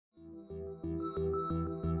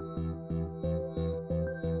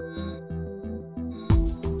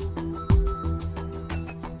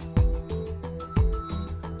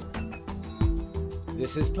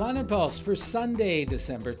This is Planet Pulse for Sunday,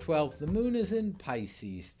 December 12th. The moon is in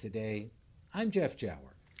Pisces today. I'm Jeff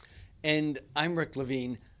Jower. And I'm Rick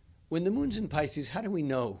Levine. When the moon's in Pisces, how do we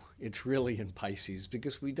know it's really in Pisces?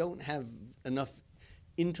 Because we don't have enough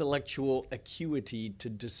intellectual acuity to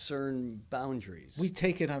discern boundaries. We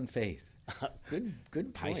take it on faith. Good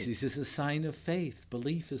point. Pisces is a sign of faith.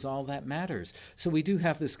 Belief is all that matters. So we do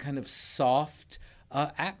have this kind of soft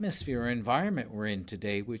atmosphere or environment we're in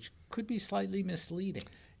today, which could be slightly misleading.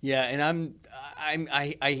 Yeah, and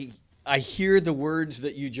I hear the words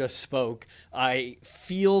that you just spoke. I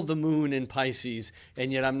feel the moon in Pisces,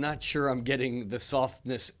 and yet I'm not sure I'm getting the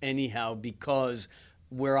softness anyhow because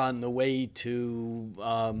we're on the way to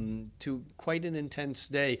quite an intense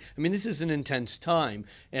day. I mean, this is an intense time,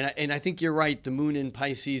 and I think you're right. The moon in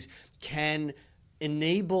Pisces can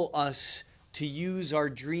enable us to use our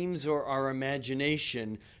dreams or our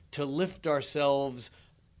imagination to lift ourselves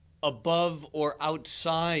above or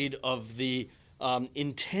outside of the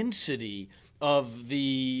intensity of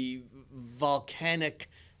the volcanic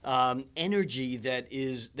energy that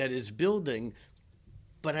is building.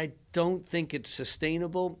 But I don't think it's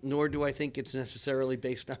sustainable, nor do I think it's necessarily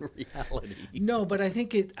based on reality. No, but I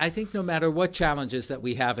think no matter what challenges that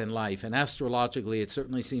we have in life, and astrologically it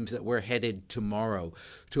certainly seems that we're headed tomorrow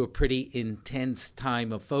to a pretty intense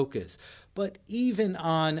time of focus. But even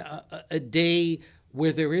on a day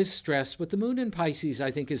where there is stress, what the moon in Pisces,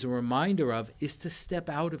 I think, is a reminder of is to step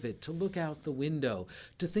out of it, to look out the window,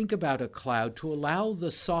 to think about a cloud, to allow the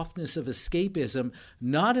softness of escapism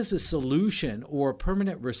not as a solution or a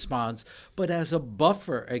permanent response, but as a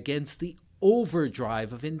buffer against the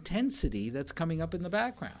overdrive of intensity that's coming up in the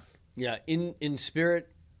background. Yeah, in spirit,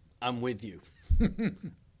 I'm with you.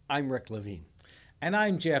 I'm Rick Levine. And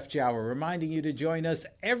I'm Jeff Jower, reminding you to join us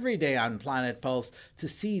every day on Planet Pulse to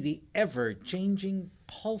see the ever-changing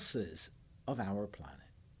pulses of our planet.